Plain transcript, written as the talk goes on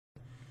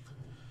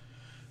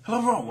Hello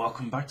everyone,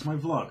 welcome back to my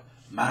vlog.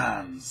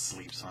 Man,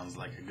 sleep sounds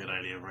like a good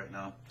idea right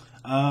now.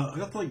 I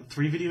got like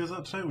 3 videos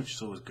up today, which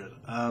is always good.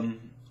 Oh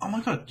my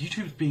god,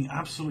 YouTube's being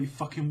absolutely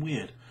fucking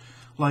weird.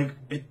 Like,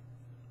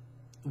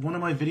 one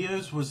of my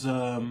videos was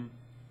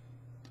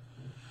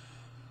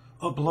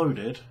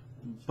uploaded,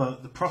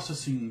 but the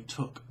processing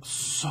took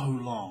so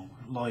long.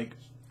 Like,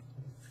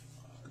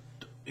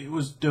 it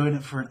was doing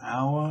it for an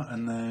hour,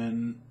 and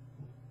then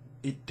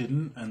it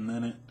didn't, and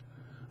then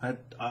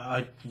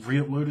I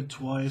re-uploaded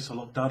twice, I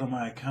logged out of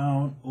my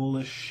account, all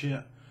this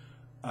shit,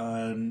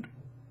 and,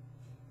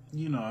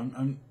 you know,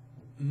 I'm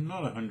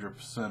not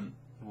 100%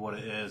 what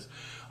it is.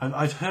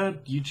 I've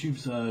heard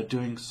YouTube's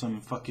doing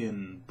some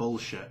fucking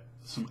bullshit,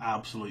 some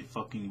absolute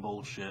fucking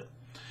bullshit.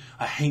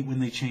 I hate when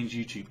they change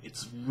YouTube.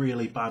 It's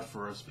really bad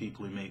for us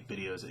people who make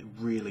videos, it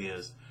really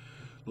is.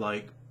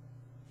 Like,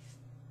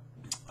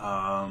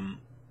 oh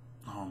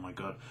my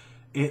god,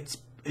 it's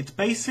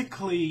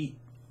basically...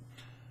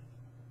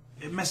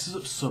 It messes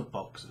up sub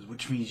boxes,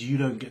 which means you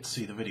don't get to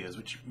see the videos,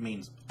 which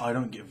means I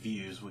don't get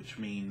views, which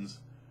means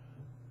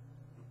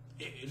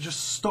it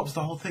just stops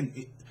the whole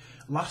thing.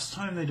 Last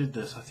time they did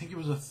this, I think it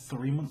was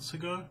 3 months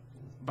ago,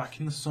 back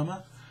in the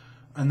summer,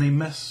 and they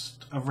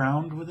messed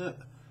around with it,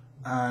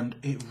 and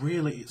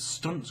it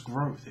stunts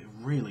growth. It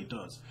really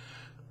does.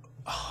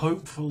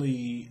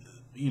 Hopefully,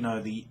 you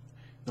know, the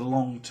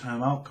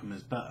long-term outcome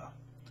is better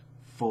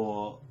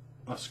for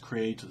us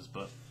creators,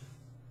 but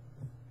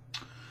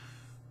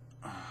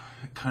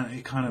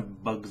it kind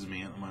of bugs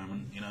me at the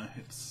moment, you know.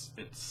 It's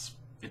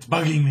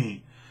bugging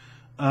me.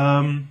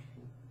 At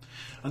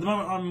the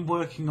moment, I'm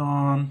working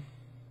on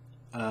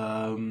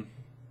a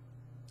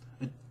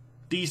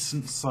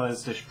decent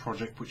sized-ish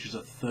project, which is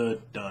a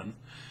third done.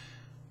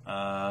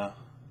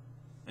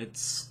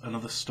 It's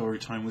another story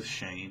time with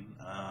Shaaaney.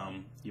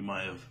 You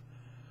might have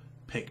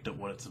picked up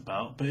what it's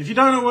about, but if you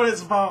don't know what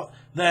it's about,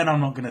 then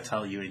I'm not going to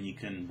tell you, and you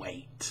can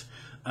wait.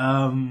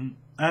 And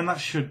that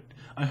should,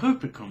 I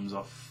hope it comes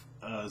off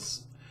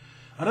as...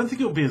 I don't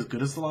think it'll be as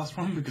good as the last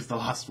one, because the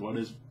last one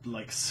is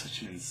like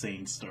such an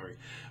insane story.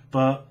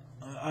 But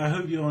I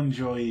hope you'll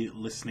enjoy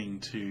listening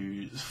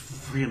to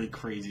really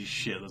crazy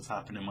shit that's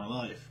happened in my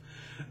life.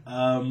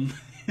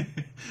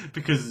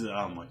 Because,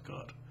 oh my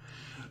god.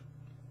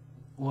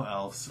 What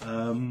else?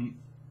 I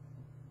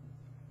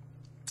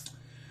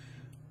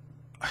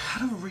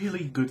had a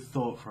really good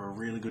thought for a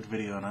really good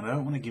video, and I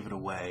don't want to give it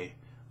away.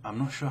 I'm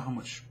not sure how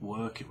much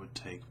work it would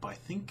take, but I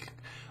think...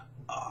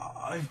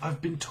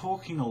 I've been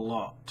talking a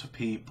lot to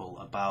people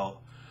about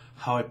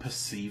how I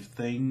perceive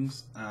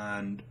things,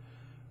 and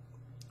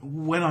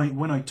when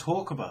I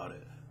talk about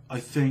it, I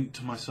think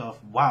to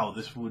myself, wow,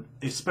 this would,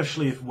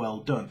 especially if well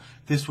done,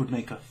 this would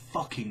make a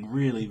fucking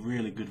really,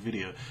 really good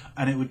video,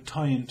 and it would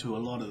tie into a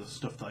lot of the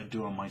stuff that I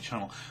do on my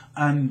channel,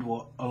 and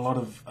what a lot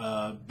of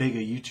bigger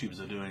YouTubers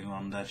are doing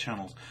on their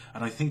channels,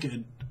 and I think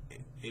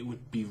it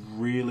would be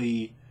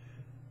really...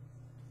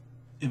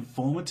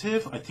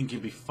 informative. I think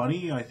it'd be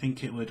funny. I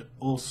think it would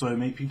also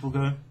make people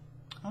go,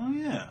 oh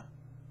yeah,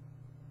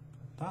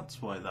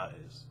 that's why that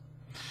is.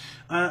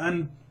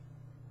 And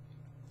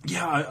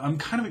yeah, I'm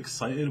kind of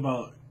excited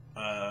about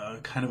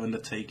kind of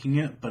undertaking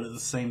it, but at the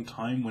same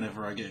time,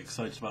 whenever I get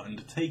excited about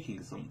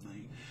undertaking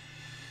something,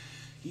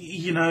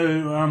 you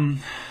know,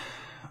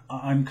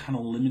 I'm kind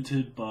of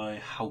limited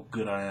by how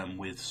good I am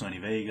with Sony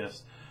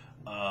Vegas,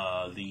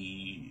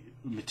 the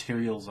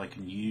materials I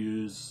can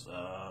use,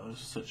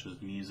 such as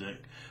music.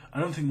 I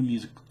don't think the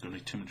music is going to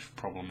be too much of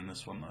a problem in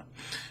this one though.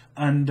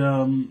 And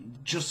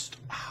just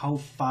how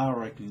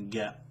far I can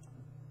get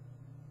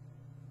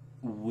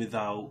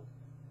without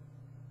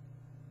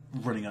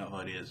running out of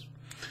ideas.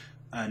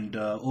 And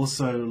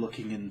also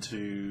looking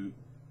into,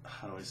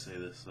 how do I say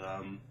this,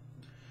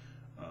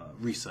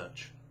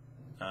 research.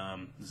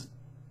 There's a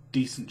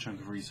decent chunk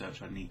of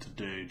research I need to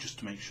do just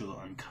to make sure that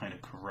I'm kind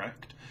of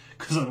correct,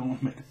 because I don't want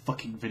to make a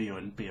fucking video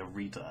and be a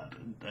retard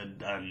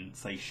and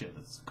say shit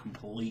that's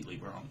completely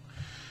wrong.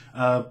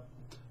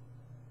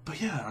 But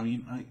yeah, I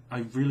mean,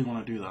 I really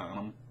want to do that,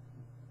 and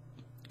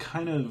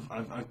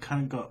I've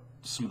kind of got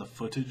some of the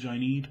footage I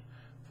need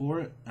for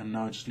it, and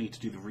now I just need to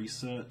do the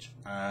research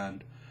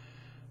and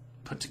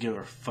put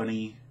together a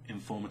funny,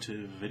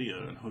 informative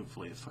video, and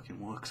hopefully it fucking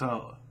works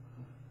out.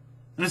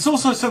 And it's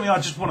also something I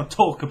just want to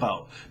talk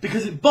about,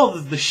 because it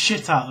bothers the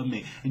shit out of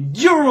me, and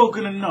you're all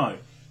gonna know.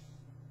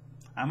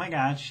 Oh my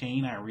god,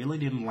 Shane, I really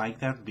didn't like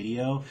that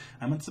video.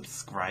 I'm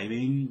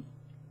unsubscribing.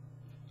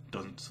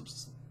 Doesn't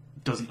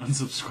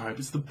unsubscribe.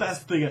 It's the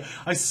best thing.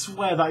 I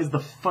swear that is the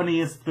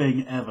funniest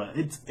thing ever.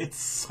 It's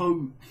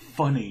so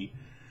funny.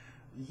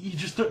 You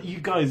just don't, you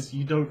guys,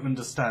 you don't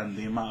understand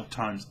the amount of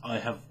times I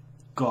have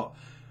got,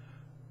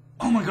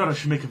 oh my god, I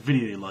should make a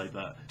video like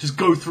that. Just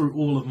go through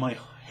all of my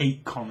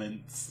hate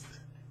comments.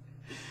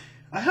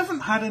 I haven't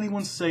had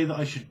anyone say that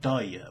I should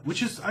die yet,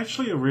 which is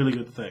actually a really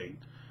good thing.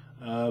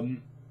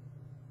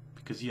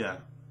 Because, yeah,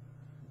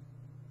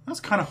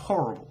 that's kind of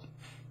horrible.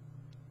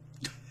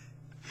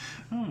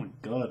 Oh my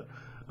god.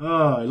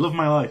 Oh, I love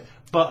my life.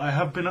 But I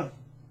have been up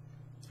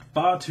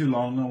far too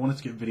long. I wanted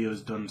to get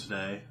videos done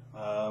today.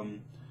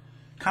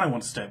 kind of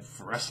want to stay up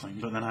for wrestling,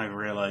 but then I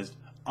realised,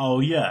 oh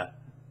yeah,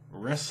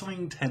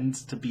 wrestling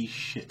tends to be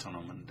shit on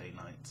a Monday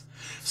night.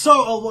 So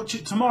I'll watch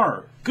it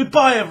tomorrow.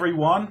 Goodbye,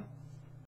 everyone!